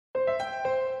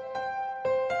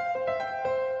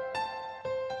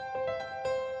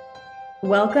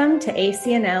Welcome to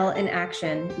ACNL in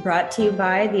Action, brought to you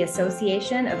by the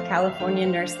Association of California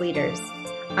Nurse Leaders.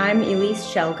 I'm Elise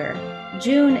Schelger.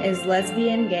 June is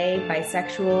Lesbian, Gay,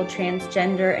 Bisexual,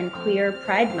 Transgender, and Queer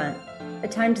Pride Month, a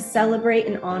time to celebrate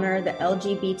and honor the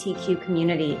LGBTQ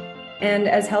community. And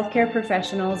as healthcare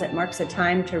professionals, it marks a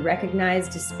time to recognize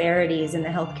disparities in the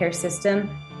healthcare system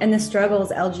and the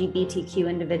struggles LGBTQ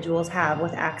individuals have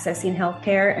with accessing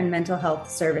healthcare and mental health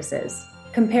services.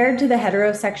 Compared to the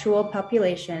heterosexual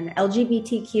population,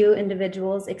 LGBTQ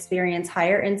individuals experience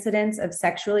higher incidence of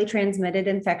sexually transmitted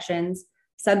infections,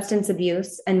 substance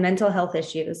abuse, and mental health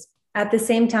issues. At the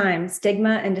same time,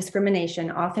 stigma and discrimination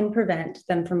often prevent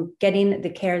them from getting the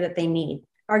care that they need.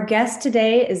 Our guest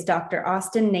today is Dr.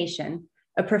 Austin Nation,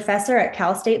 a professor at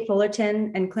Cal State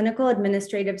Fullerton and clinical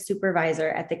administrative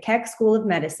supervisor at the Keck School of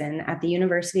Medicine at the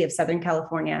University of Southern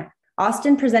California.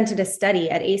 Austin presented a study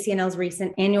at ACNL's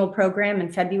recent annual program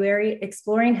in February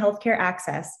exploring healthcare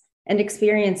access and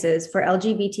experiences for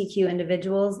LGBTQ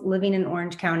individuals living in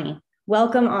Orange County.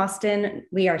 Welcome, Austin.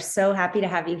 We are so happy to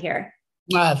have you here.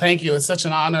 Thank you. It's such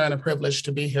an honor and a privilege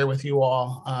to be here with you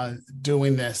all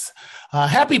doing this.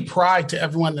 Happy Pride to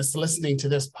everyone that's listening to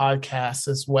this podcast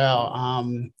as well.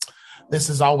 This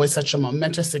is always such a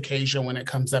momentous occasion when it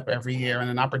comes up every year and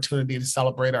an opportunity to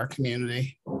celebrate our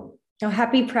community. Oh,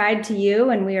 happy Pride to you.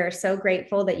 And we are so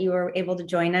grateful that you were able to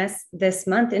join us this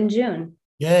month in June.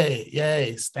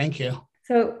 Yay. Thank you.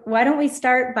 So why don't we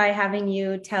start by having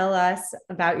you tell us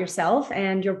about yourself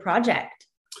and your project?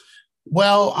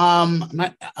 Well,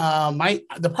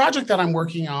 the project that I'm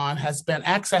working on has been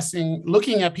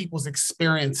looking at people's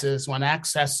experiences when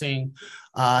accessing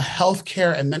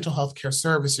healthcare and mental health care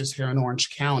services here in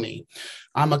Orange County.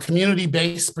 I'm a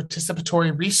community-based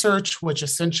participatory research, which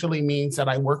essentially means that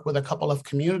I work with a couple of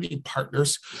community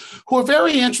partners who are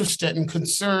very interested and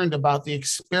concerned about the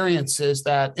experiences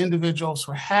that individuals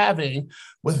are having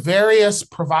with various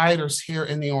providers here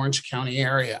in the Orange County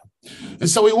area. And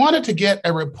so we wanted to get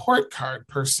a report card,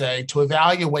 per se, to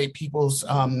evaluate people's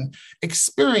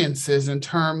experiences in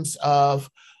terms of,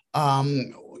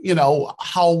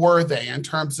 how were they in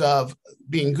terms of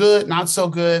being good, not so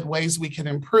good, ways we can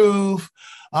improve,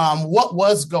 what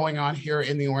was going on here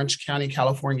in the Orange County,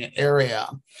 California area.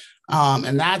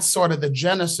 And that's sort of the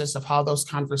genesis of how those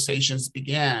conversations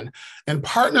began. In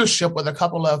partnership with a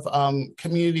couple of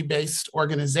community-based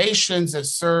organizations that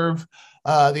serve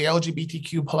the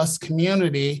LGBTQ plus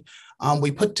community,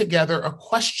 we put together a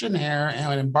questionnaire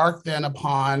and embarked then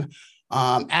upon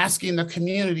asking the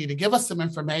community to give us some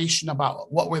information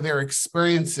about what were their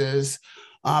experiences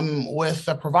with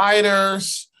the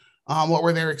providers, what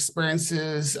were their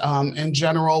experiences in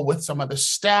general with some of the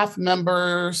staff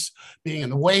members, being in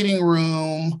the waiting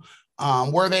room.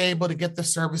 Were they able to get the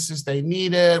services they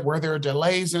needed? Were there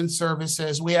delays in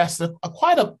services? We asked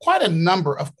quite a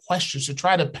number of questions to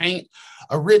try to paint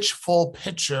a rich, full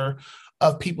picture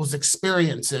of people's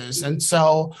experiences. And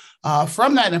so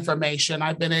from that information,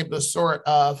 I've been able to sort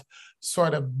of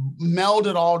meld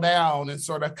it all down and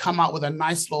sort of come out with a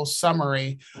nice little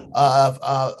summary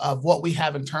of what we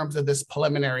have in terms of this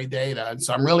preliminary data. And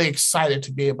so I'm really excited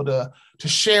to be able to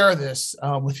share this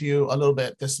with you a little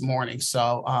bit this morning.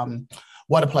 So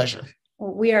what a pleasure.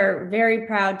 We are very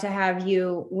proud to have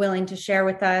you willing to share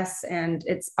with us. And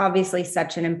it's obviously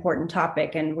such an important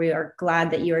topic, and we are glad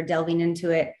that you are delving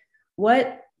into it.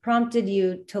 What prompted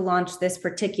you to launch this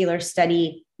particular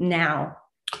study now?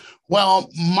 Well,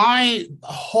 my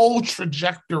whole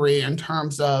trajectory in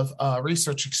terms of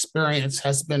research experience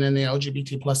has been in the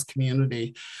LGBT plus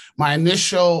community. My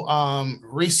initial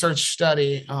research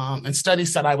study and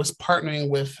studies that I was partnering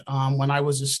with when I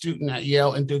was a student at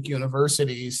Yale and Duke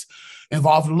universities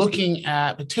involved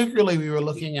particularly we were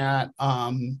looking at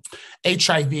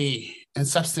HIV and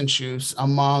substance use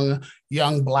among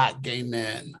young Black gay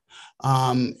men.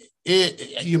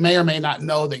 You may or may not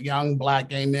know that young Black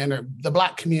gay men, or the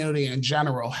Black community in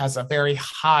general, has a very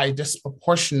high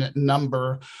disproportionate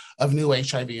number of new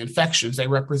HIV infections. They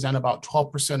represent about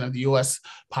 12% of the US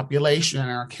population and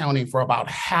are accounting for about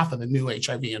half of the new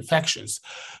HIV infections.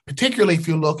 Particularly if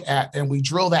you look at, and we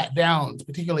drill that down,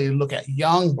 particularly look at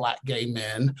young Black gay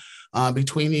men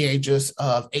between the ages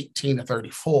of 18 to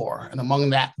 34. And among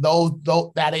that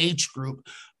age group,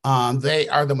 they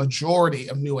are the majority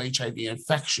of new HIV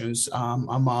infections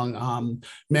among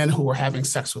men who were having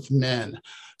sex with men.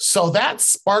 So that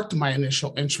sparked my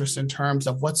initial interest in terms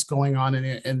of what's going on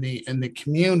in the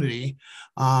community,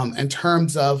 in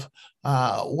terms of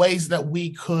ways that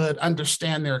we could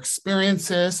understand their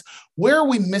experiences. Where are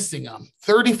we missing them?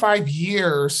 35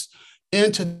 years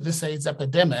into this AIDS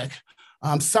epidemic,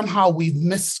 somehow we've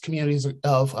missed communities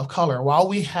of color. While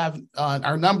we have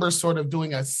our numbers sort of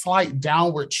doing a slight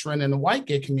downward trend in the white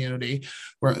gay community,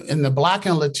 we're in the Black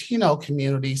and Latino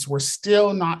communities, we're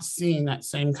still not seeing that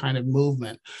same kind of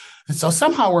movement. And so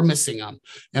somehow we're missing them.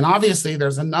 And obviously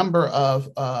there's a number of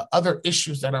other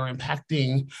issues that are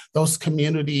impacting those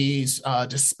communities,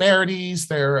 disparities,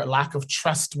 their lack of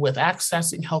trust with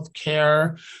accessing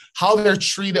healthcare, how they're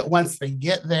treated once they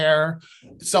get there,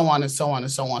 so on and so on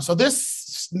and so on. So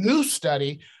this new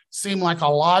study seemed like a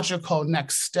logical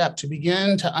next step to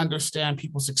begin to understand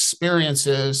people's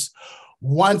experiences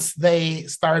once they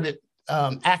started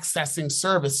accessing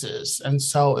services. And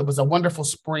so it was a wonderful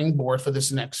springboard for this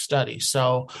next study.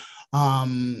 So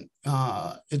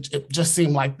it just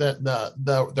seemed like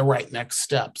the right next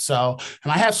step. So,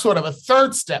 and I have sort of a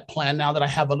third step plan now that I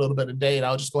have a little bit of data.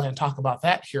 I'll just go ahead and talk about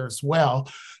that here as well.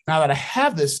 Now that I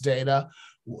have this data,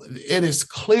 it is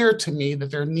clear to me that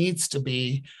there needs to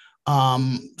be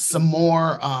some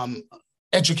more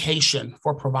education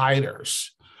for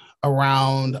providers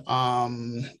around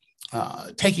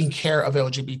taking care of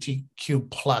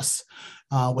LGBTQ plus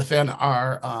within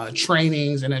our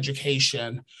trainings and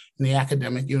education in the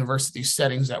academic university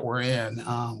settings that we're in.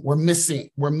 We're missing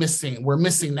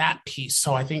that piece.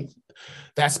 So I think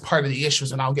that's part of the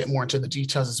issues, and I'll get more into the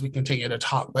details as we continue to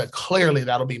talk, but clearly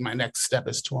that'll be my next step,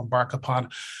 is to embark upon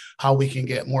how we can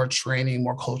get more training,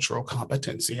 more cultural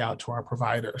competency out to our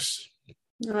providers.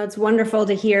 Well, it's wonderful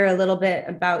to hear a little bit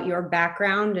about your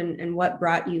background and what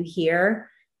brought you here.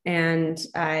 And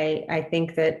I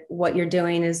think that what you're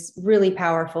doing is really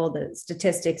powerful. The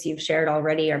statistics you've shared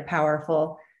already are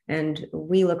powerful, and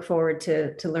we look forward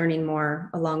to learning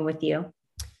more along with you.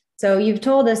 So you've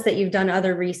told us that you've done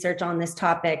other research on this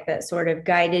topic that sort of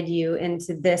guided you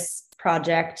into this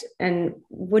project. And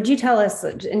would you tell us,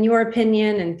 in your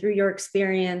opinion and through your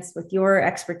experience with your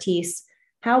expertise,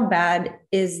 how bad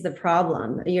is the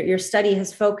problem? Your study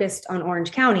has focused on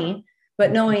Orange County,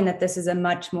 but knowing that this is a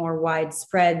much more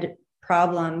widespread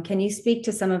problem, can you speak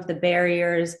to some of the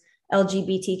barriers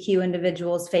LGBTQ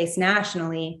individuals face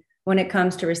nationally when it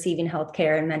comes to receiving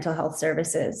healthcare and mental health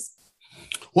services?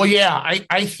 Well, yeah,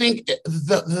 I think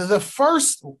the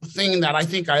first thing that I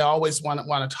think I always want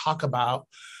to talk about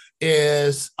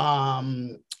is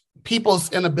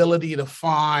people's inability to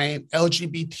find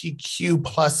LGBTQ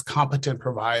plus competent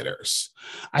providers.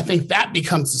 I think that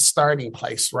becomes the starting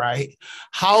place, right?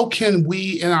 How can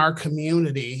we in our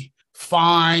community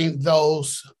find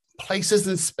those places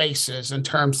and spaces in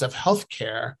terms of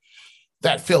healthcare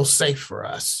that feel safe for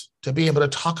us to be able to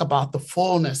talk about the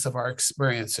fullness of our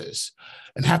experiences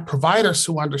and have providers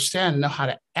who understand and know how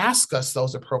to ask us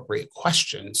those appropriate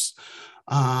questions?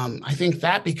 I think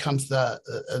that becomes the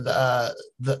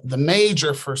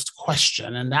major first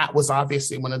question. And that was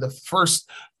obviously one of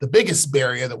the biggest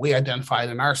barrier that we identified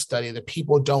in our study, that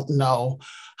people don't know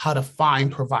how to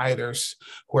find providers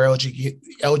who are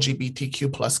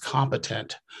LGBTQ plus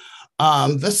competent.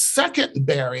 The second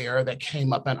barrier that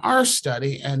came up in our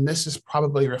study, and this is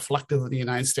probably reflective of the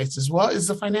United States as well, is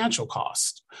the financial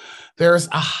cost. There's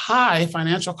a high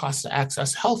financial cost to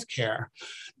access healthcare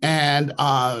and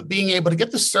being able to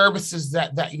get the services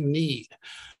that you need.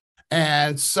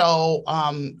 And so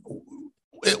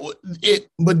it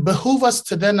would behoove us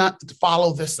to then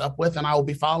follow this up with, and I will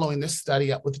be following this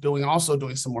study up with doing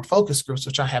some more focus groups,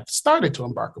 which I have started to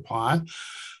embark upon,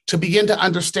 to begin to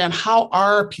understand how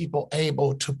are people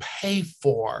able to pay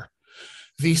for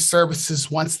these services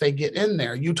once they get in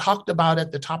there. You talked about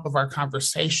at the top of our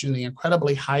conversation the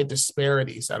incredibly high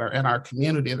disparities that are in our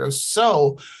community. They're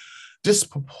so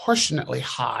disproportionately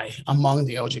high among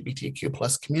the LGBTQ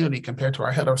plus community compared to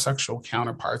our heterosexual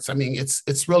counterparts. I mean,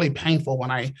 it's really painful when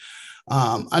I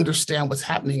understand what's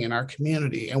happening in our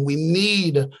community, and we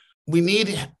need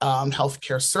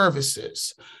healthcare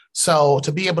services. So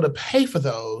to be able to pay for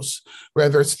those,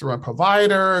 whether it's through a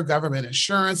provider, government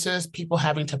insurances, people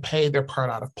having to pay their part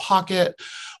out of pocket,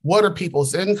 what are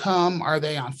people's income? Are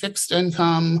they on fixed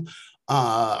income?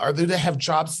 Or do they have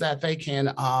jobs that they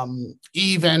can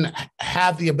even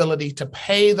have the ability to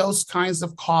pay those kinds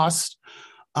of costs?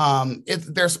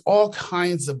 There's all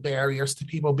kinds of barriers to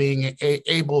people being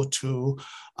able to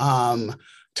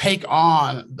take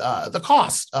on the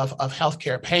cost of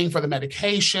healthcare, paying for the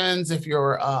medications. If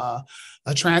you're a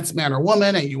trans man or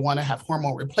woman and you want to have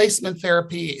hormone replacement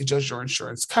therapy, does your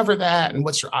insurance cover that? And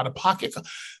what's your out-of-pocket?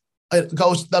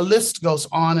 The list goes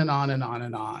on and on and on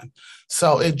and on.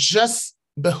 So it just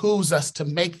behooves us to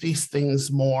make these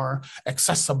things more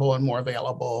accessible and more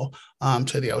available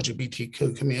to the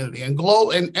LGBTQ community.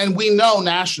 And we know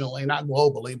nationally, not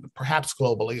globally, but perhaps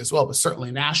globally as well, but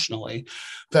certainly nationally,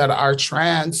 that our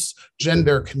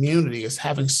transgender community is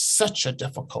having such a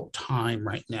difficult time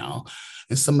right now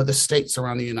in some of the states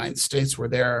around the United States where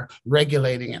they're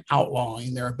regulating and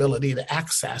outlawing their ability to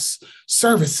access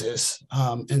services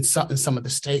in some of the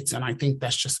states. And I think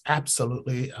that's just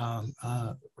absolutely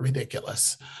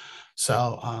ridiculous.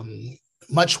 So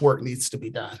much work needs to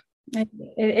be done.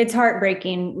 It's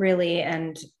heartbreaking, really.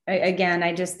 And again,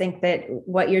 I just think that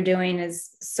what you're doing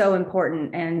is so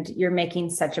important and you're making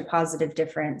such a positive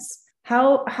difference.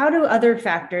 How do other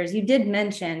factors, you did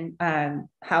mention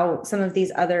how some of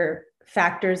these other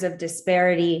factors of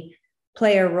disparity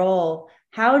play a role.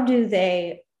 How do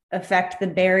they affect the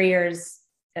barriers?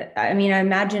 I mean, I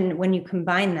imagine when you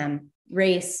combine them,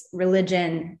 race,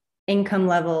 religion, income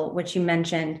level, which you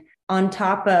mentioned, on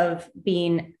top of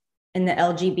being in the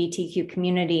LGBTQ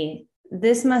community,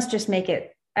 this must just make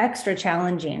it extra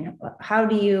challenging. How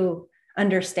do you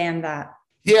understand that?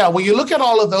 Yeah, when you look at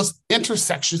all of those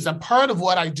intersections, and part of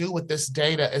what I do with this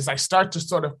data is I start to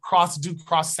sort of do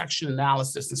cross-section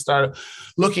analysis and start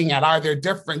looking at, are there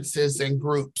differences in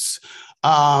groups?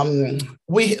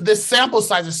 This sample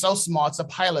size is so small, it's a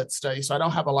pilot study, so I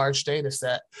don't have a large data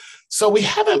set. So we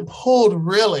haven't pulled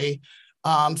really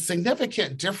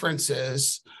significant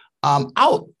differences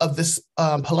out of this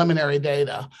preliminary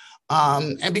data.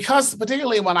 And because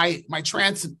particularly when my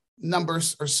trans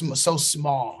numbers are so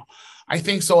small, I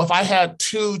think so if I had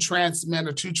 2 trans men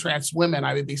or 2 trans women,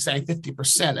 I would be saying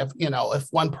 50%. If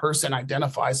one person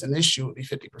identifies an issue, it would be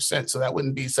 50%. So that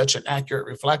wouldn't be such an accurate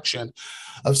reflection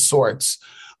of sorts.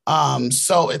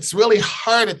 So it's really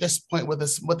hard at this point with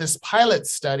this pilot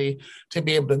study to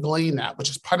be able to glean that, which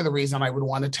is part of the reason I would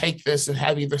want to take this and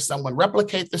have either someone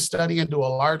replicate the study and do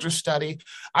a larger study.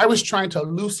 I was trying to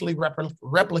loosely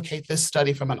replicate this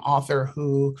study from an author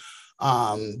who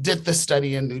did the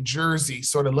study in New Jersey,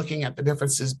 sort of looking at the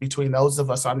differences between those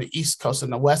of us on the East Coast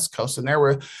and the West Coast. And there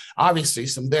were obviously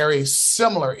some very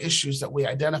similar issues that we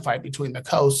identified between the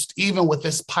coast, even with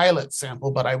this pilot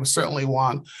sample, but I would certainly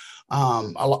want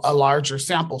a larger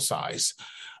sample size.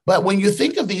 But when you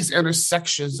think of these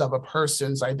intersections of a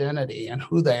person's identity and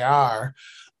who they are,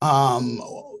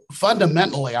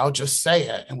 fundamentally, I'll just say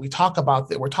it, and we're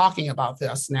talking about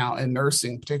this now in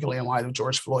nursing, particularly in light of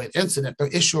George Floyd incident, the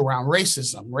issue around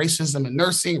racism in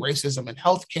nursing, racism in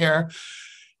healthcare,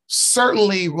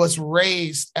 certainly was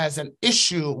raised as an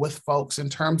issue with folks in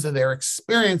terms of their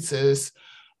experiences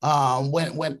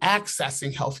when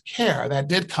accessing healthcare. That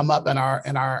did come up in our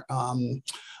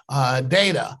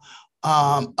data.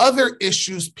 Other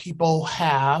issues people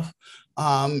have,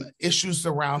 issues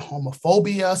around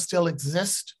homophobia still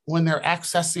exist when they're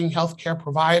accessing healthcare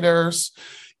providers,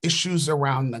 issues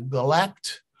around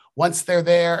neglect once they're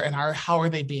there and how are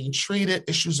they being treated,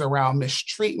 issues around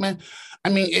mistreatment. I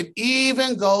mean, it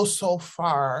even goes so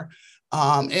far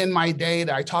in my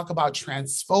data. I talk about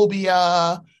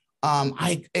transphobia,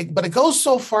 but it goes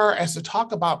so far as to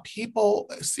talk about people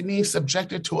being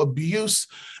subjected to abuse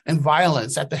and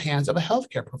violence at the hands of a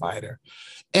healthcare provider.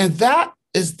 And that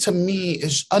is, to me,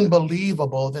 is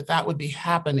unbelievable that would be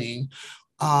happening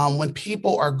when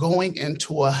people are going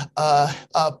into a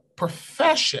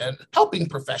profession, helping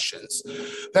professions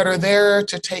that are there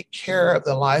to take care of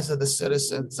the lives of the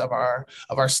citizens of our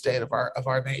state, of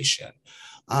our nation,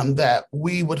 that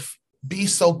we would be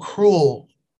so cruel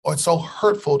or so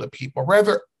hurtful to people,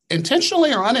 whether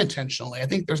intentionally or unintentionally. I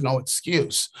think there's no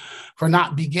excuse for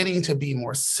not beginning to be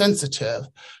more sensitive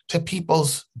to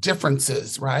people's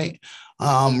differences, right?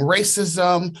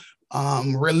 Racism,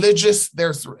 religious,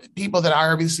 there's people that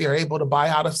obviously are able to buy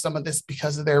out of some of this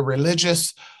because of their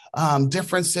religious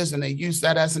differences, and they use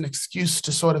that as an excuse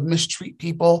to sort of mistreat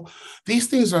people. These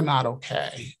things are not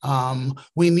okay.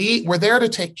 We're there to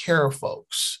take care of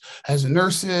folks as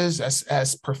nurses,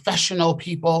 as professional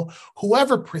people,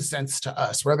 whoever presents to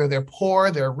us, whether they're poor,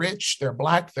 they're rich, they're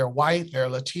Black, they're white, they're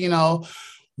Latino,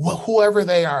 whoever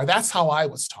they are. That's how I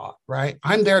was taught, right?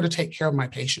 I'm there to take care of my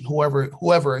patient,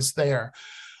 whoever is there.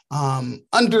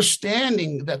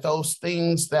 Understanding that those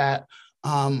things that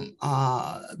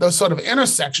those sort of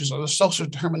intersections or the social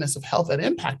determinants of health that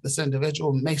impact this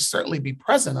individual may certainly be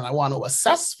present, and I want to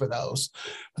assess for those.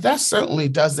 But that certainly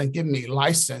doesn't give me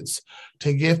license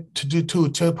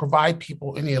to provide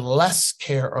people any less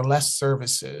care or less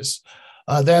services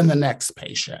than the next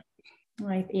patient.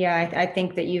 Right. Yeah, I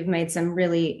think that you've made some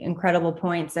really incredible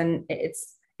points, and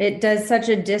it does such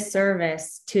a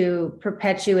disservice to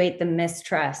perpetuate the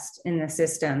mistrust in the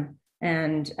system.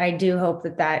 And I do hope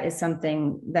that is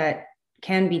something that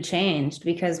can be changed,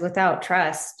 because without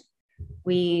trust,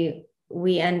 we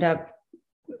we end up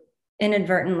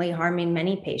inadvertently harming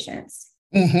many patients.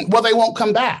 Well, they won't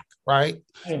come back, right?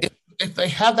 Right. If they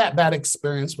have that bad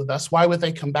experience with us, why would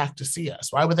they come back to see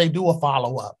us? Why would they do a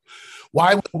follow-up?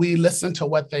 Why would we listen to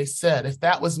what they said? If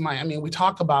that was we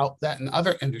talk about that in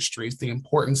other industries, the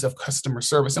importance of customer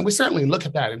service. And we certainly look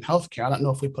at that in healthcare. I don't know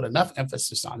if we put enough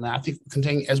emphasis on that. I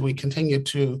think as we continue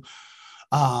to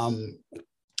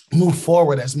move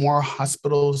forward, as more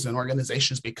hospitals and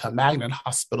organizations become magnet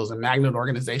hospitals and magnet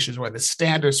organizations where the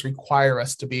standards require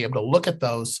us to be able to look at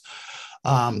those,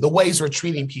 the ways we're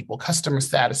treating people, customer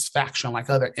satisfaction, like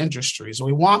other industries.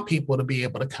 We want people to be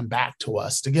able to come back to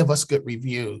us, to give us good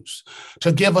reviews,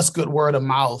 to give us good word of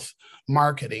mouth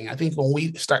marketing. I think when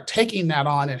we start taking that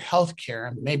on in healthcare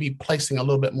and maybe placing a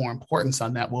little bit more importance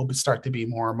on that, we'll start to be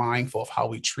more mindful of how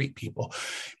we treat people.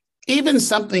 Even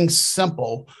something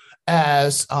simple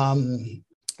as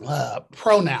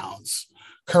pronouns,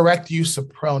 correct use of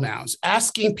pronouns,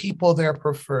 asking people their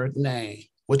preferred name,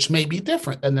 which may be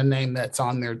different than the name that's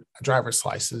on their driver's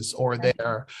license or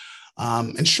their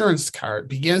insurance card,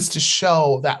 begins to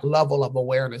show that level of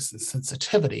awareness and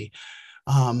sensitivity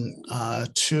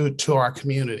to our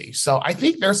community. So I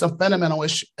think there's some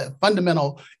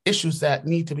fundamental issues that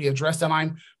need to be addressed,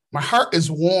 and my heart is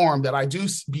warm that I do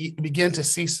begin to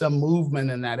see some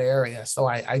movement in that area. So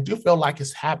I do feel like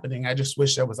it's happening. I just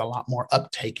wish there was a lot more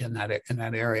uptake in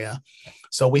that area.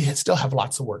 So we still have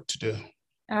lots of work to do.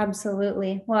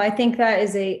 Absolutely. Well, I think that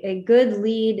is a good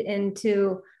lead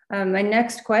into my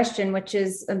next question, which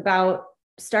is about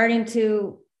starting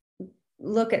to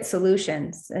look at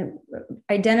solutions.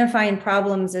 Identifying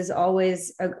problems is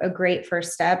always a great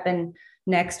first step. And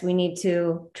next, we need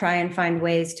to try and find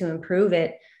ways to improve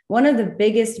it. One of the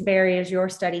biggest barriers your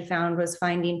study found was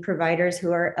finding providers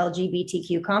who are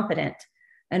LGBTQ competent.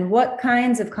 And what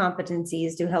kinds of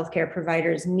competencies do healthcare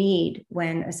providers need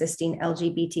when assisting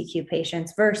LGBTQ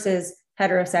patients versus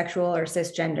heterosexual or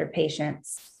cisgender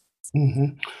patients?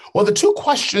 Well, the two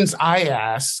questions I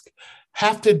ask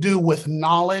have to do with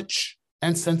knowledge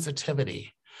and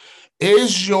sensitivity.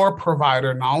 Is your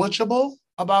provider knowledgeable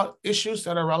about issues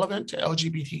that are relevant to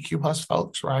LGBTQ plus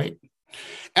folks, right?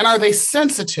 And are they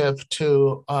sensitive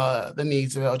to the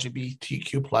needs of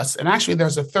LGBTQ plus? And actually,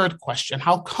 there's a third question.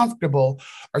 How comfortable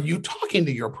are you talking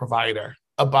to your provider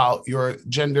about your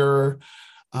gender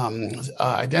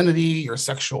identity, your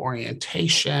sexual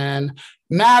orientation,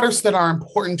 matters that are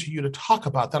important to you to talk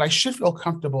about, that I should feel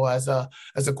comfortable as a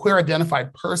queer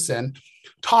identified person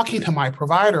talking to my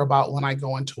provider about when I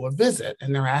go into a visit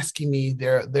and they're asking me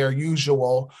their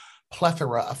usual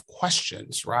plethora of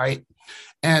questions, right?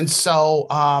 And so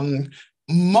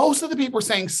most of the people are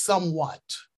saying somewhat.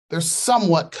 They're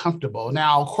somewhat comfortable.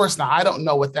 Now, of course, I don't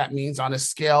know what that means on a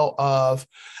scale of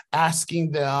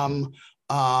asking them,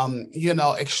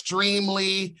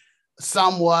 extremely,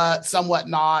 somewhat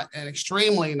not, and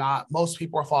extremely not. Most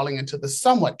people are falling into the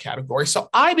somewhat category. So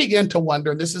I begin to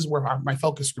wonder, this is where my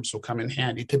focus groups will come in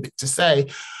handy to say,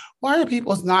 why are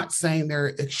people not saying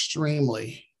they're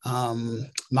extremely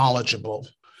knowledgeable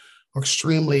or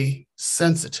extremely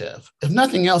sensitive? If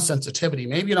nothing else, sensitivity.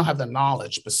 Maybe you don't have the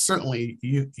knowledge, but certainly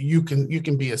you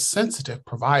can be a sensitive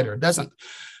provider. It doesn't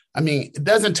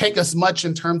take us much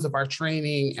in terms of our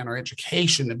training and our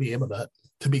education to be able to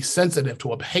be sensitive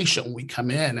to a patient when we come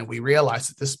in and we realize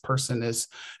that this person is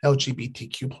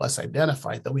LGBTQ plus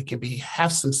identified, that we can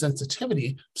have some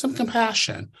sensitivity, some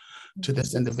compassion to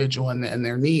this individual and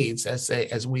their needs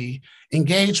as we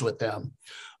engage with them.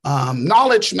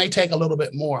 Knowledge may take a little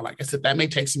bit more. Like I said, that may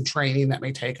take some training, that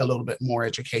may take a little bit more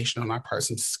education on our part,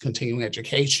 some continuing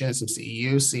education, some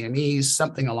CEUs, CMEs,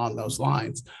 something along those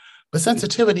lines. But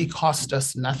sensitivity costs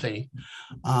us nothing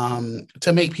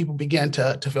to make people begin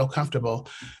to feel comfortable.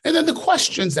 And then the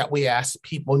questions that we ask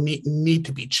people need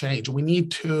to be changed. We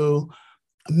need to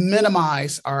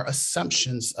minimize our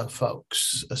assumptions of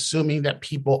folks, assuming that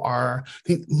people I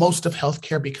think most of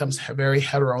healthcare becomes very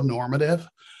heteronormative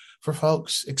for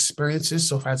folks' experiences.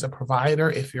 So if as a provider,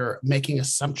 if you're making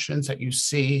assumptions that you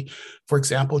see, for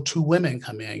example, two women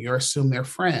come in, you assume they're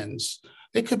friends.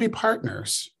 They could be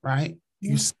partners, right?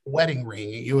 You see a wedding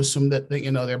ring, and you assume that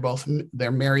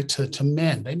they're married to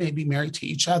men. They may be married to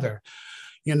each other,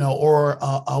 or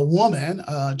a woman,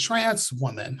 a trans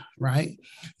woman, right?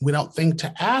 We don't think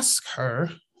to ask her,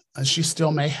 she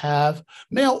still may have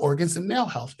male organs and male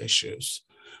health issues.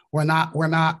 We're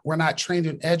not trained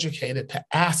and educated to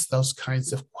ask those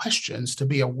kinds of questions, to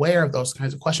be aware of those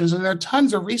kinds of questions. And there are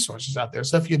tons of resources out there.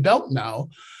 So if you don't know,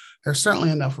 there's certainly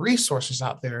enough resources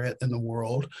out there in the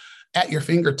world at your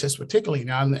fingertips, particularly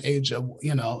now in the age of,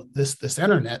 this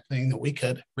internet thing, that we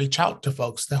could reach out to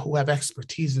folks who have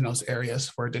expertise in those areas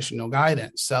for additional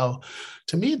guidance. So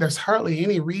to me, there's hardly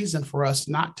any reason for us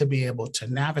not to be able to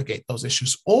navigate those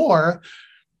issues, or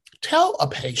tell a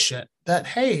patient that,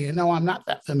 hey, I'm not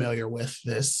that familiar with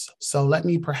this, so let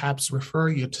me perhaps refer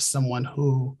you to someone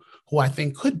who I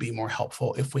think could be more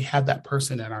helpful if we have that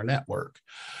person in our network.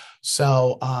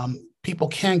 So people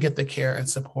can get the care and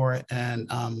support and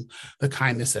the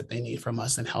kindness that they need from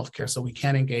us in healthcare, so we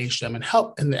can engage them and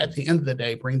help, and at the end of the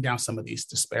day, bring down some of these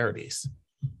disparities.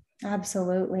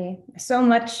 Absolutely. So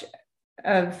much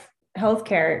of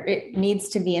healthcare, it needs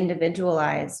to be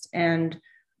individualized. And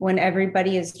when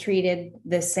everybody is treated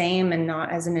the same and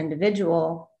not as an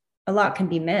individual, a lot can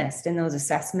be missed in those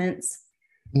assessments,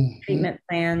 treatment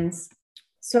plans.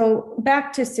 So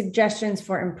back to suggestions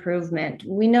for improvement.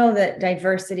 We know that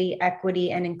diversity,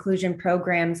 equity, and inclusion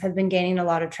programs have been gaining a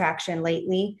lot of traction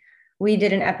lately. We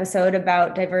did an episode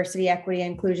about diversity, equity,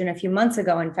 and inclusion a few months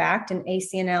ago, in fact, and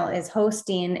ACNL is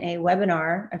hosting a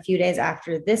webinar a few days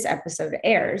after this episode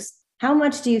airs. How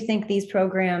much do you think these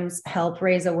programs help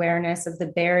raise awareness of the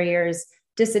barriers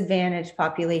disadvantaged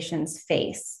populations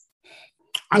face?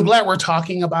 I'm glad we're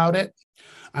talking about it.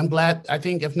 I'm glad. I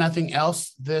think if nothing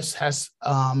else, this has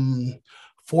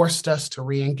forced us to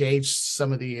re-engage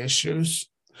some of the issues.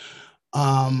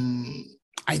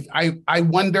 I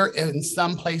wonder in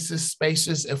some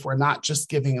spaces, if we're not just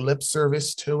giving lip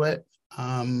service to it,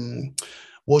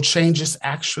 will changes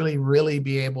actually really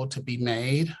be able to be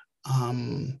made?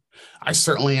 I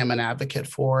certainly am an advocate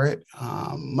for it.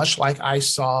 Much like I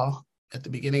saw at the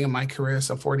beginning of my career,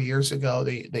 some 40 years ago,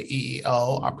 the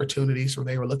EEO opportunities where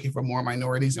they were looking for more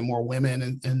minorities and more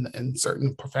women in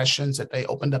certain professions, that they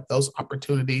opened up those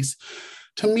opportunities.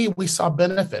 To me, we saw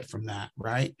benefit from that,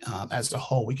 right? As a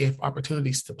whole, we gave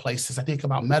opportunities to places. I think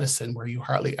about medicine, where you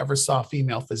hardly ever saw a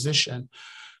female physician.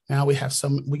 Now we have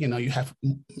you have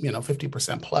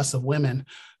 50% plus of women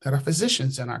that are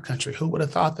physicians in our country. Who would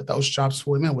have thought that those jobs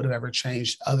for women would have ever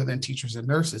changed, other than teachers and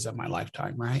nurses, in my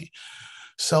lifetime, right?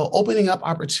 So opening up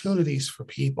opportunities for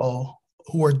people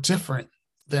who are different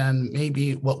than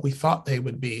maybe what we thought they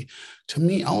would be, to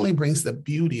me, only brings the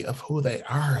beauty of who they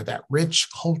are, that rich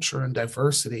culture and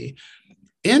diversity,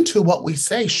 into what we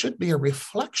say should be a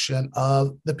reflection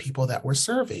of the people that we're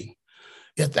serving.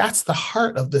 If that's the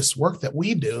heart of this work that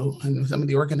we do, and some of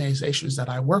the organizations that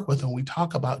I work with, when we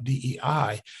talk about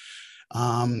DEI,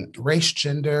 race,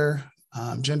 gender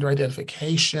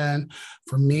identification.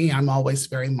 For me, I'm always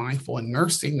very mindful in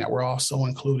nursing that we're also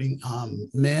including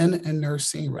men in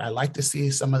nursing. I like to see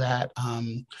some of that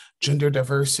gender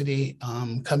diversity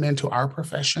come into our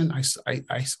profession. I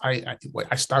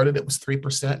started, it was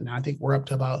 3%. Now I think we're up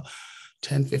to about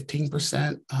 10,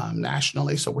 15%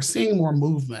 nationally. So we're seeing more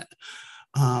movement.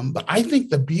 But I think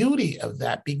the beauty of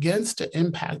that begins to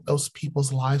impact those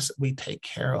people's lives that we take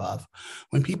care of.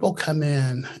 When people come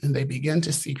in and they begin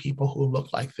to see people who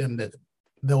look like them, that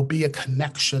there'll be a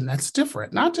connection that's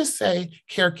different. Not to say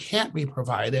care can't be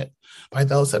provided by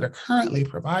those that are currently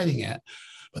providing it,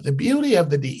 but the beauty of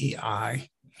the DEI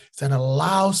is that it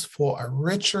allows for a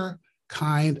richer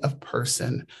kind of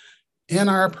person in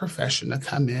our profession to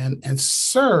come in and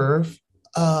serve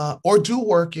or do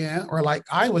work in, or like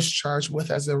I was charged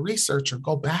with as a researcher,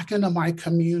 go back into my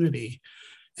community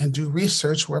and do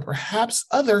research where perhaps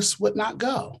others would not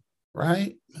go,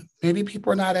 right? Maybe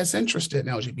people are not as interested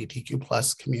in LGBTQ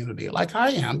plus community like I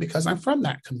am, because I'm from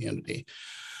that community.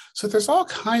 So there's all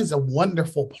kinds of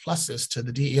wonderful pluses to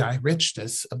the DEI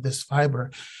richness of this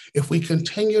fiber if we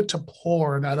continue to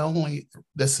pour not only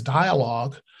this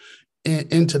dialogue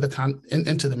into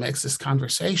the mix, this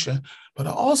conversation, but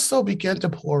also begin to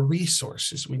pour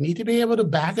resources. We need to be able to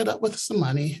back it up with some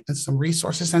money and some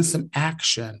resources and some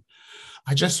action.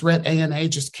 I just read ANA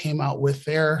just came out with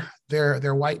their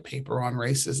white paper on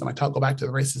racism. I go back to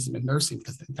the racism in nursing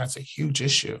because I think that's a huge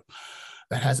issue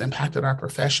that has impacted our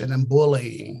profession and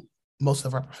bullying most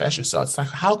of our profession. So it's like,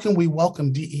 how can we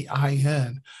welcome DEI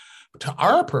in to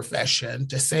our profession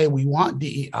to say we want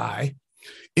DEI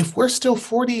if we're still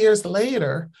 40 years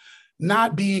later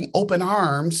not being open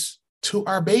arms to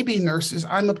our baby nurses?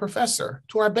 I'm a professor,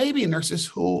 to our baby nurses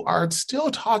who are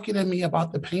still talking to me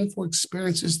about the painful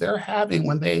experiences they're having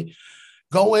when they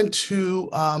go into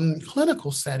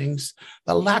clinical settings,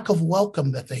 the lack of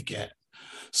welcome that they get.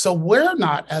 So we're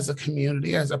not, as a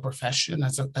community, as a profession,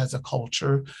 as a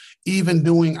culture, even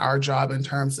doing our job in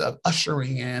terms of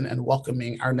ushering in and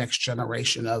welcoming our next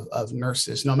generation of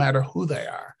nurses, no matter who they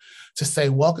are, to say,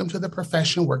 welcome to the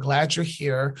profession. We're glad you're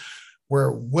here.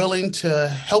 We're willing to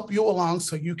help you along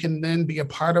so you can then be a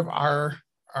part of our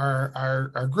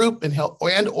our group and help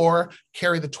and or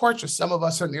carry the torch. If some of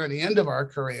us are near the end of our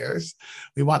careers,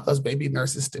 we want those baby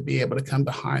nurses to be able to come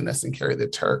behind us and carry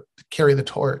the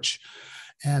torch.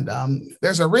 And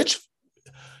there's a rich,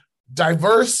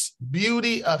 diverse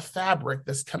beauty of fabric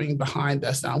that's coming behind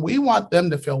us. Now, we want them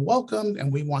to feel welcomed,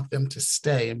 and we want them to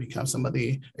stay and become some of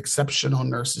the exceptional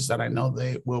nurses that I know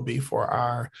they will be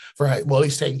for at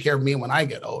least taking care of me when I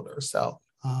get older. So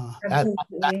that's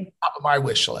top of my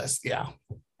wish list. Yeah.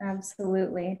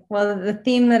 Absolutely. Well, the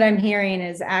theme that I'm hearing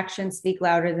is actions speak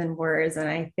louder than words. And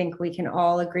I think we can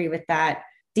all agree with that.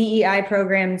 DEI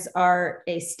programs are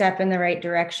a step in the right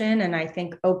direction, and I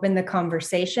think open the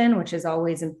conversation, which is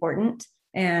always important,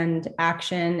 and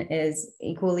action is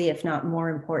equally, if not more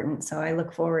important. So I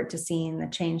look forward to seeing the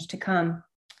change to come.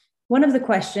 One of the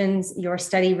questions your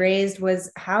study raised was,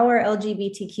 how are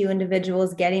LGBTQ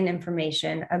individuals getting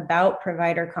information about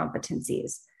provider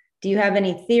competencies? Do you have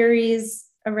any theories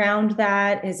around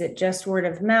that? Is it just word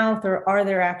of mouth, or are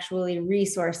there actually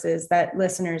resources that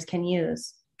listeners can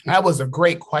use? That was a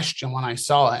great question when I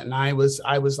saw it. And I was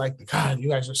like, God, you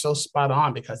guys are so spot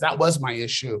on, because that was my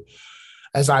issue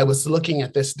as I was looking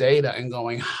at this data and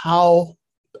going, how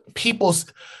are people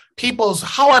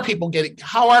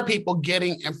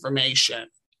getting information?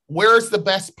 Where's the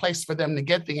best place for them to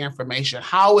get the information?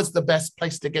 How is the best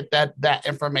place to get that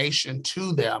information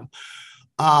to them?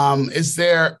 Is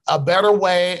there a better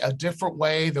way, a different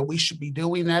way that we should be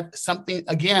doing that?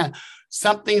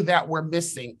 Something that we're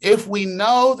missing. If we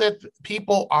know that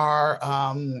people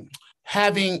are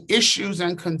having issues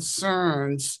and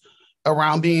concerns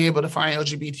around being able to find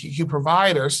LGBTQ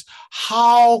providers,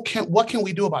 what can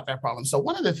we do about that problem? So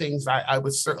one of the things I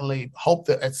would certainly hope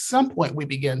that at some point we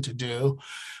begin to do,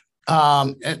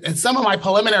 and some of my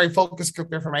preliminary focus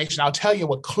group information, I'll tell you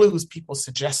what clues people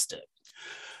suggested.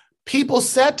 People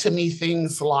said to me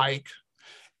things like,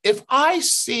 if I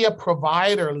see a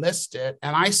provider listed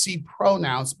and I see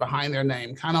pronouns behind their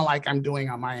name, kind of like I'm doing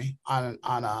on my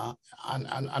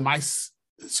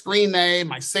screen name,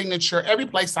 my signature, every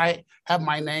place I have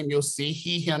my name, you'll see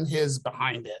he, him, his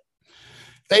behind it.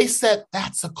 They said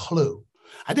that's a clue.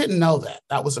 I didn't know that.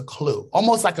 That was a clue,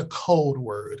 almost like a code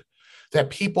word,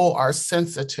 that people are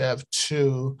sensitive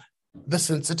to the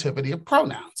sensitivity of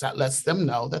pronouns. That lets them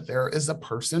know that there is a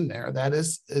person there that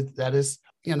is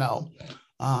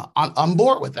on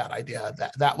board with that idea.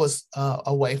 That was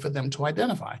a way for them to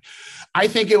identify. I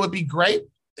think it would be great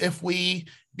if we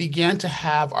began to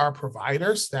have our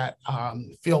providers that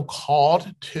feel called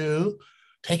to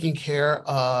taking care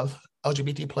of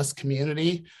LGBT plus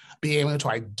community, being able to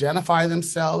identify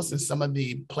themselves in some of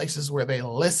the places where they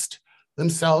list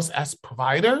themselves as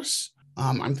providers.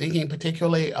 I'm thinking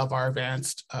particularly of our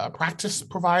advanced practice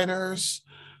providers,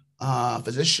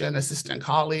 physician assistant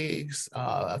colleagues,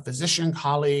 physician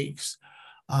colleagues,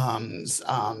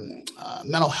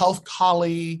 mental health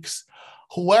colleagues,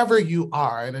 whoever you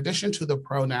are, in addition to the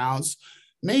pronouns,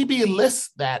 maybe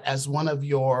list that as one of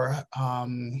your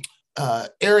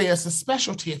areas of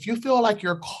specialty if you feel like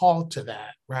you're called to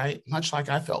that, right? Much like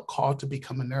I felt called to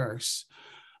become a nurse.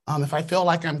 If I feel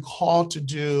like I'm called to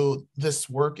do this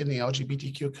work in the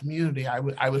LGBTQ community, I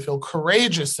would feel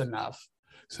courageous enough,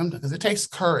 sometimes, because it takes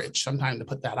courage sometimes to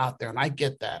put that out there. And I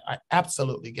get that. I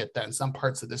absolutely get that in some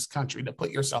parts of this country, to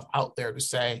put yourself out there to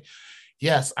say,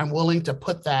 yes, I'm willing to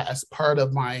put that as part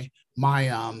of my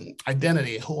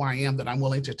identity, who I am, that I'm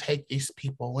willing to take these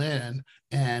people in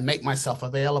and make myself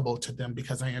available to them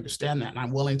because I understand that. And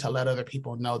I'm willing to let other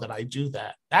people know that I do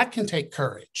that. That can take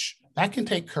courage.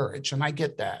 And I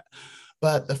get that.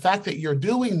 But the fact that you're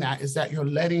doing that is that you're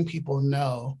letting people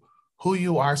know who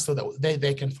you are so that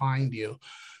they can find you.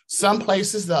 Some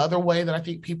places, the other way that I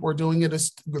think people are doing it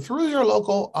is through your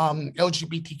local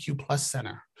LGBTQ plus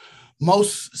center.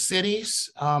 Most cities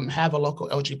have a local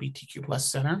LGBTQ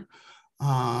plus center.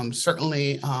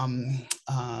 Certainly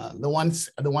the ones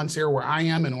here where I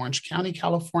am in Orange County,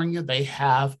 California, they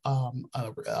have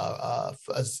a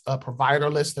provider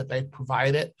list that they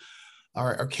provided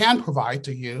or can provide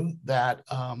to you that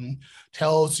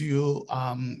tells you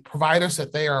providers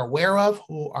that they are aware of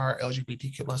who are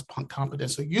LGBTQ plus competent.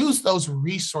 So use those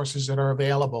resources that are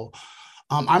available.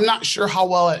 I'm not sure how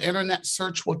well an internet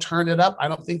search will turn it up. I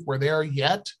don't think we're there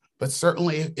yet, but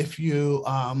certainly if you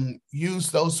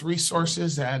use those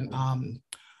resources and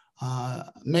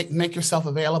make yourself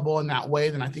available in that way,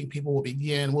 then I think people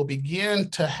will begin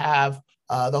to have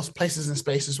those places and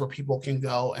spaces where people can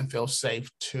go and feel safe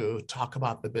to talk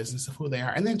about the business of who they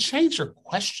are. And then change your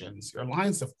questions, your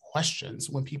lines of questions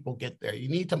when people get there. You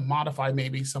need to modify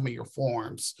maybe some of your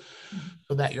forms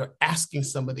so that you're asking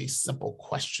some of these simple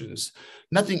questions.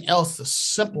 Nothing else, the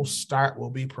simple start will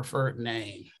be preferred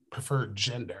name, preferred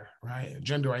gender, right?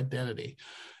 Gender identity.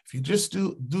 If you just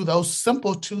do those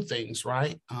simple two things,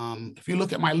 right? If you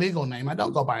look at my legal name, I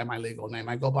don't go by my legal name.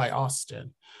 I go by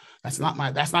Austin. That's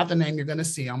not the name you're going to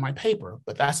see on my paper,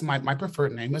 but that's my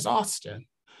preferred name is Austin.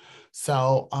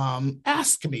 So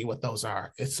ask me what those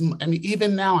are.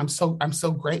 Even now I'm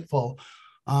so grateful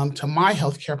to my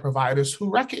healthcare providers who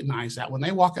recognize that when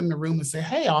they walk in the room and say,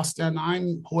 "Hey, Austin,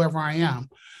 I'm whoever I am,"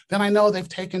 then I know they've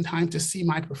taken time to see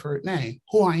my preferred name,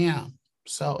 who I am.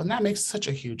 So, and that makes such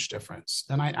a huge difference.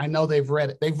 And I know they've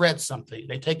read something,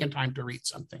 they've taken time to read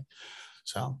something.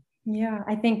 So. Yeah,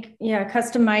 I think,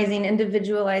 customizing,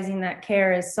 individualizing that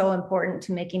care is so important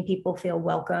to making people feel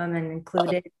welcome and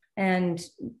included. And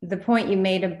the point you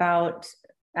made about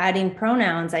adding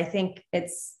pronouns, I think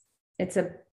it's a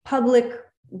public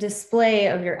display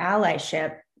of your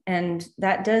allyship. And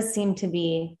that does seem to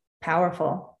be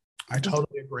powerful. I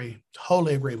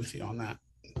totally agree with you on that.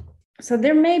 So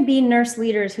there may be nurse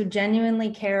leaders who genuinely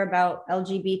care about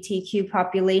LGBTQ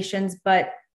populations,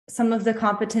 but some of the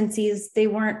competencies they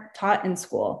weren't taught in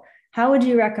school. How would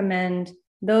you recommend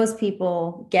those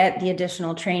people get the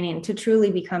additional training to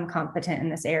truly become competent in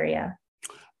this area?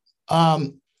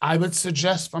 I would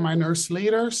suggest for my nurse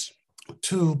leaders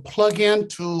to plug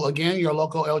into, again, your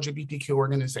local LGBTQ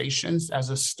organizations as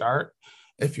a start.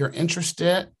 If you're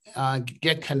interested,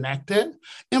 get connected,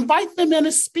 invite them in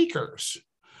as speakers.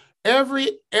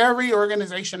 Every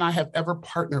organization I have ever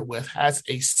partnered with has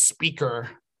a speaker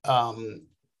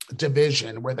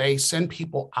division where they send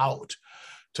people out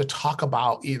to talk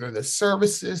about either the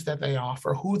services that they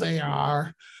offer, who they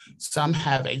are. Some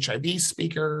have HIV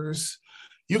speakers.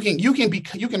 You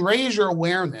can raise your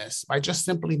awareness by just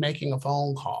simply making a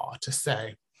phone call to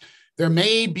say, you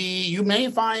may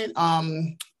find,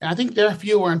 and I think they're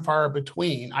fewer and far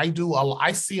between.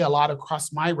 I see a lot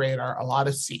across my radar, a lot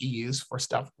of CEUs for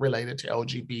stuff related to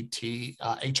LGBT,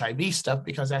 HIV stuff,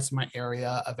 because that's my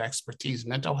area of expertise,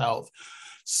 mental health,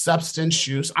 substance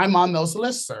use. I'm on those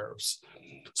listservs.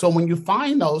 So when you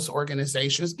find those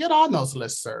organizations, get on those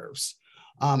listservs.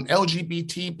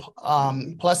 LGBT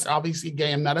plus obviously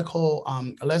gay and medical,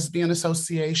 lesbian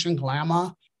association,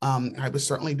 GLAMA. I would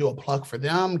certainly do a plug for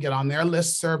them, get on their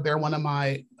listserv. They're one of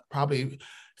my probably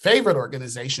favorite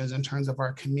organizations in terms of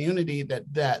our community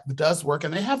that does work.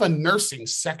 And they have a nursing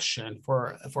section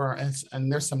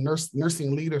and there's some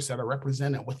nursing leaders that are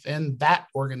represented within that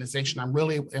organization. I'm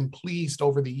really pleased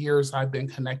over the years I've been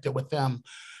connected with them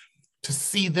to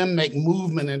see them make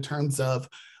movement in terms of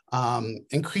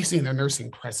increasing their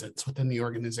nursing presence within the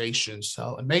organization.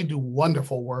 So, and they do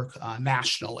wonderful work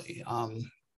nationally,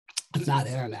 if not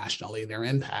internationally, their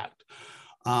impact.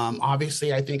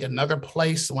 Obviously, I think another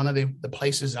place, one of the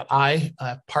places that I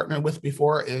partnered with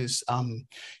before is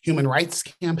Human Rights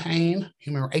Campaign,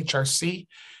 HRC.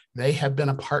 They have been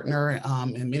a partner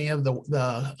in many of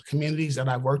the communities that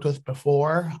I've worked with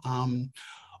before.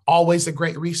 Always a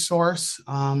great resource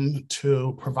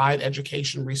to provide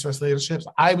education, resource leaderships.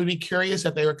 I would be curious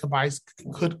if they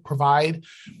could provide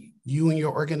you and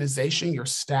your organization, your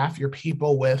staff, your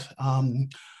people with some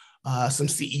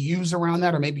CEUs around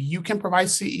that, or maybe you can provide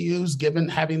CEUs,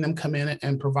 having them come in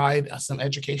and provide some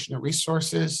education and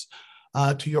resources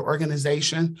to your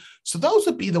organization. So those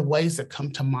would be the ways that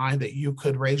come to mind that you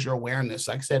could raise your awareness.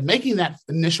 Like I said, making that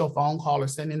initial phone call or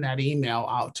sending that email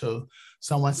out to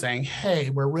someone saying,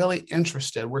 "Hey, we're really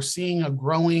interested. We're seeing a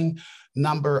growing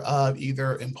number of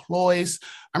either employees."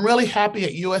 I'm really happy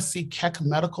at USC Keck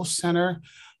Medical Center,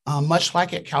 much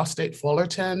like at Cal State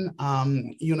Fullerton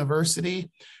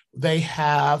University. They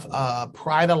have a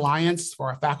Pride Alliance for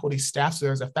our faculty staff. So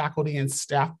there's a Faculty and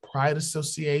Staff Pride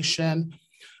Association.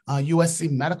 USC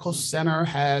Medical Center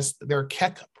has their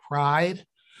Keck Pride.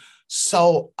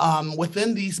 So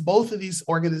within both of these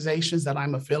organizations that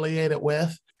I'm affiliated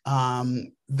with,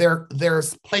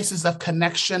 there's places of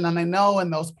connection. And I know in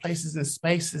those places and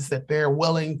spaces that they're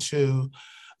willing to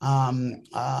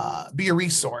be a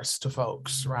resource to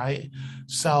folks, right?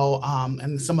 So,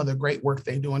 and some of the great work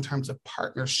they do in terms of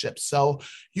partnerships. So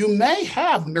you may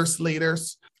have nurse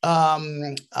leaders,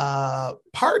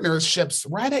 partnerships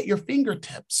right at your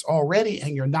fingertips already,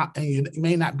 and you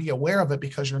may not be aware of it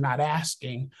because you're not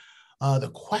asking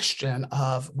the question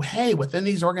of, hey, within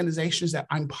these organizations that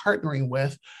I'm partnering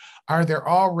with, are there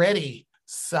already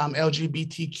some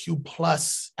LGBTQ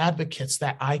plus advocates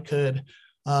that I could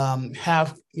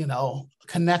have,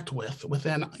 connect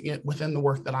within the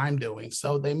work that I'm doing.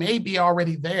 So they may be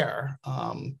already there.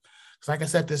 Because like I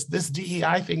said, this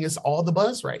DEI thing is all the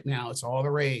buzz right now. It's all the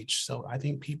rage. So I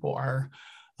think people are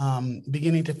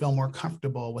beginning to feel more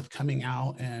comfortable with coming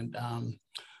out and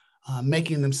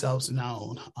making themselves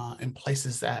known in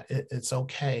places that it's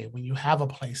okay. When you have a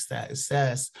place that it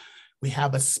says, we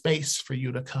have a space for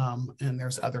you to come and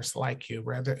there's others like you,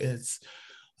 whether it's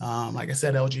like I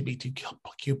said,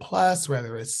 LGBTQ plus,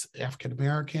 whether it's African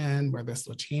American, whether it's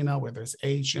Latino, whether it's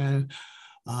Asian,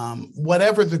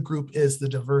 whatever the group is, the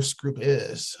diverse group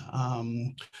is.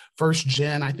 First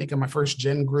gen, I think in my first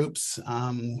gen groups,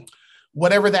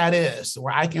 whatever that is,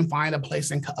 where I can find a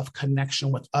place of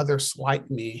connection with others like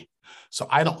me, so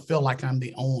I don't feel like I'm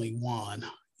the only one.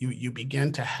 You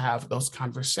begin to have those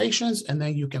conversations, and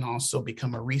then you can also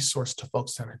become a resource to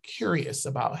folks that are curious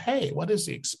about, hey, what is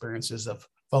the experiences of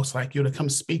folks like you, to come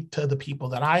speak to the people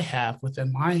that I have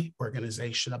within my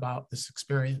organization about this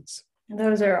experience.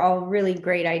 Those are all really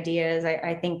great ideas.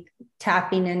 I think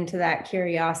tapping into that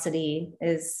curiosity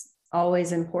is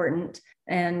always important.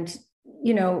 And,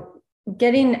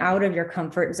 getting out of your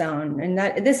comfort zone, and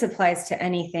that this applies to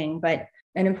anything, but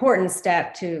an important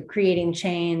step to creating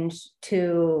change,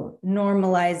 to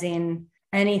normalizing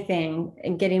anything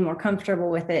and getting more comfortable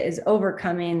with it, is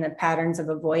overcoming the patterns of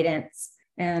avoidance.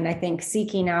 And I think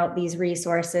seeking out these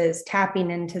resources, tapping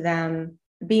into them,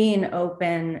 being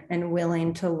open and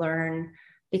willing to learn,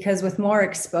 because with more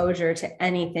exposure to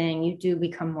anything, you do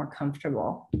become more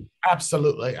comfortable.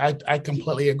 Absolutely. I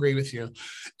completely agree with you.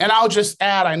 And I'll just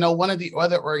add, I know one of the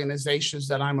other organizations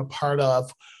that I'm a part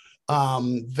of,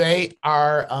 they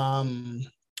are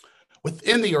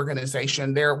within the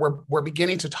organization there, we're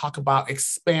beginning to talk about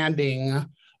expanding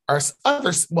our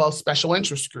other, special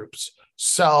interest groups.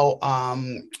 So,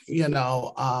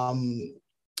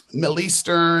 Middle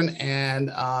Eastern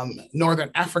and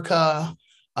Northern Africa,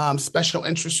 special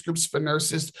interest groups for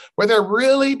nurses, where they're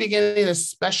really beginning to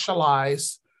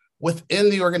specialize within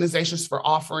the organizations for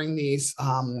offering these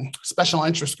special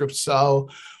interest groups. So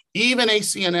even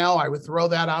ACNL, I would throw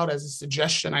that out as a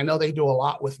suggestion. I know they do a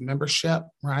lot with membership,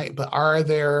 right? But are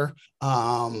there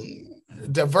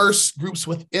diverse groups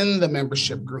within the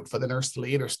membership group for the nurse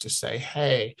leaders to say,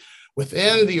 hey,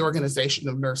 within the organization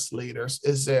of nurse leaders,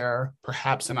 is there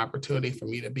perhaps an opportunity for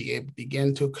me to be able to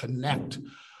begin to connect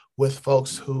with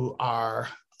folks who are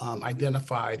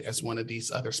identified as one of these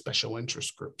other special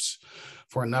interest groups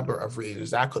for a number of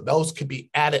reasons? Those could be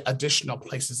added additional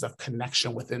places of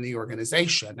connection within the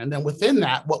organization. And then within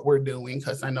that, what we're doing,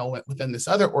 because I know within this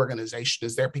other organization,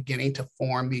 is they're beginning to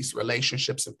form these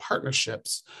relationships and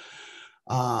partnerships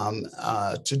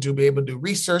to be able to do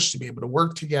research, to be able to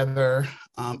work together.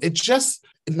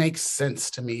 It makes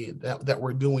sense to me that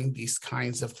we're doing these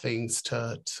kinds of things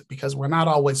because we're not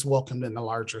always welcomed in the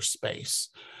larger space.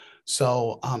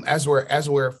 So as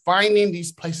we're finding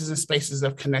these places and spaces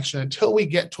of connection, until we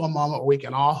get to a moment where we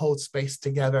can all hold space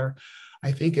together,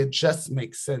 I think it just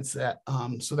makes sense that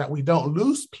so that we don't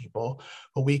lose people,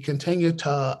 but we continue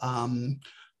to,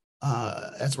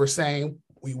 as we're saying,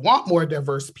 we want more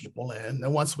diverse people in.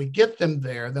 And once we get them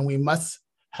there, then we must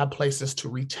have places to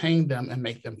retain them and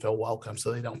make them feel welcome,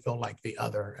 so they don't feel like the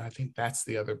other. And I think that's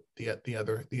the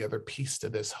other piece to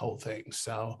this whole thing.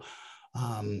 So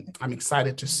I'm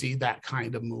excited to see that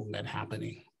kind of movement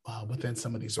happening within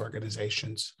some of these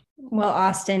organizations. Well,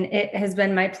 Austin, it has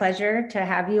been my pleasure to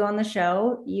have you on the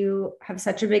show. You have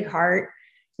such a big heart.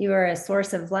 You are a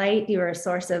source of light. You are a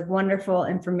source of wonderful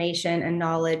information and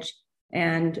knowledge,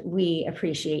 and we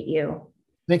appreciate you.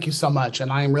 Thank you so much.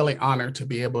 And I am really honored to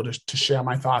be able to share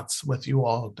my thoughts with you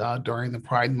all during the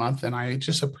Pride Month. And I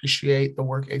just appreciate the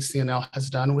work ACNL has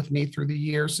done with me through the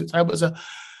years since I was a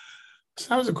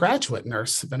graduate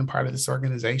nurse. I've been a part of this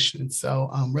organization. So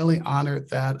I'm really honored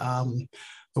that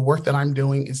the work that I'm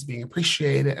doing is being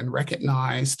appreciated and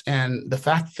recognized. And the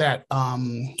fact that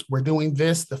we're doing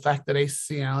this, the fact that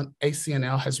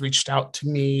ACNL has reached out to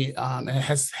me and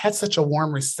has had such a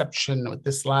warm reception with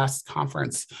this last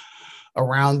conference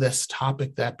around this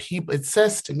topic, that it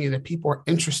says to me that people are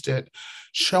interested,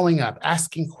 showing up,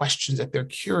 asking questions, that they're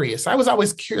curious. I was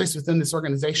always curious within this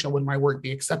organization, would my work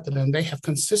be accepted? And they have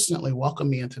consistently welcomed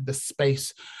me into this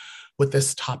space with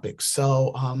this topic.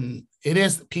 So it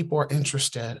is, people are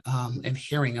interested in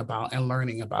hearing about and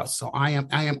learning about. So I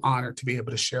am honored to be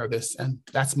able to share this, and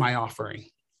that's my offering.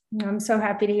 I'm so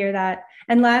happy to hear that.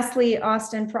 And lastly,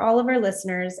 Austin, for all of our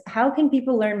listeners, how can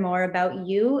people learn more about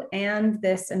you and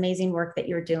this amazing work that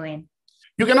you're doing?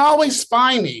 You can always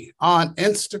find me on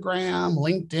Instagram,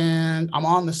 LinkedIn. I'm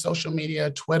on the social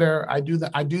media, Twitter. I do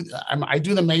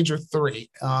the major three.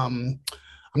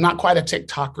 I'm not quite a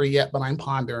TikToker yet, but I'm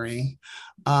pondering.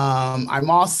 I'm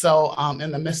also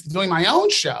in the midst of doing my own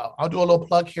show. I'll do a little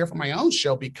plug here for my own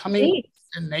show, Becoming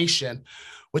Austin Nation,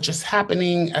 which is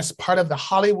happening as part of the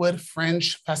Hollywood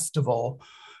Fringe Festival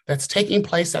that's taking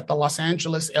place at the Los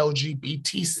Angeles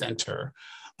LGBT Center.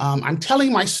 I'm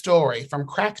telling my story from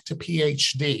crack to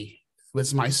PhD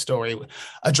was my story,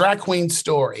 a drag queen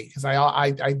story, because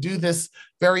I do this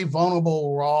very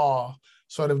vulnerable, raw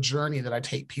sort of journey that I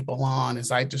take people on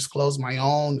as I disclose my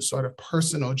own sort of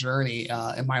personal journey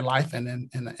in my life and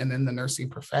in the nursing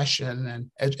profession and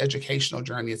educational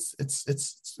journey.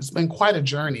 It's been quite a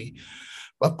journey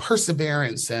of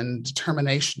perseverance and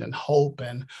determination and hope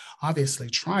and obviously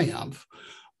triumph.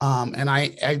 And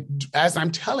I, as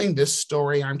I'm telling this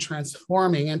story, I'm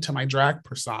transforming into my drag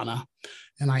persona,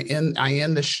 and I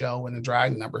end the show in a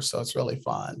drag number, so it's really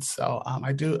fun. So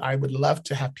I would love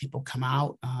to have people come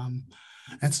out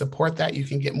and support that. You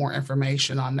can get more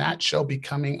information on that show,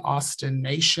 Becoming Austin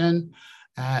Nation,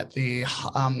 at the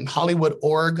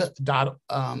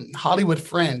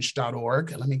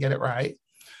hollywoodfringe.org. Let me get it right.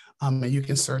 You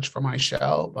can search for my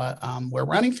show, but we're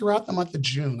running throughout the month of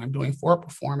June. I'm doing 4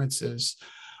 performances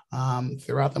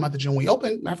throughout the month of June. We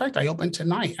opened, matter of fact, I opened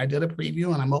tonight. I did a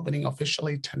preview and I'm opening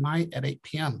officially tonight at 8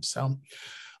 p.m. So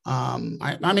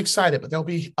I'm excited, but there'll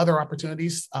be other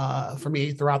opportunities for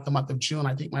me throughout the month of June.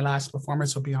 I think my last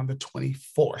performance will be on the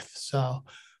 24th. So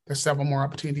there's several more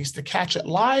opportunities to catch it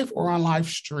live or on live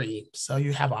stream. So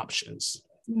you have options.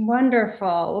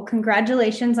 Wonderful. Well,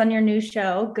 congratulations on your new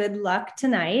show. Good luck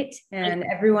tonight. And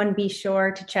everyone be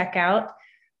sure to check out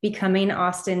Becoming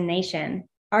Austin Nation.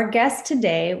 Our guest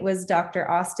today was Dr.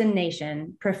 Austin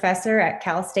Nation, professor at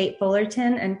Cal State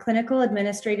Fullerton and clinical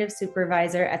administrative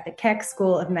supervisor at the Keck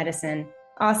School of Medicine.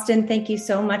 Austin, thank you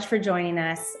so much for joining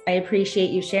us. I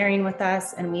appreciate you sharing with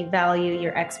us, and we value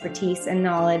your expertise and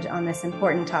knowledge on this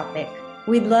important topic.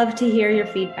 We'd love to hear your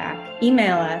feedback.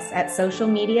 Email us at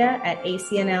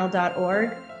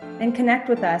socialmedia@acnl.org and connect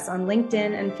with us on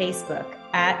LinkedIn and Facebook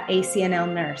at ACNL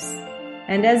Nurse.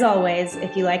 And as always,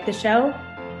 if you like the show,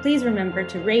 please remember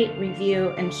to rate,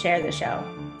 review, and share the show.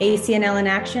 ACNL in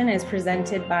Action is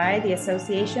presented by the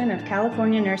Association of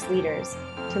California Nurse Leaders.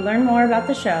 To learn more about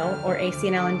the show or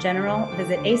ACNL in general,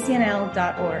 visit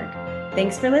acnl.org.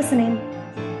 Thanks for listening.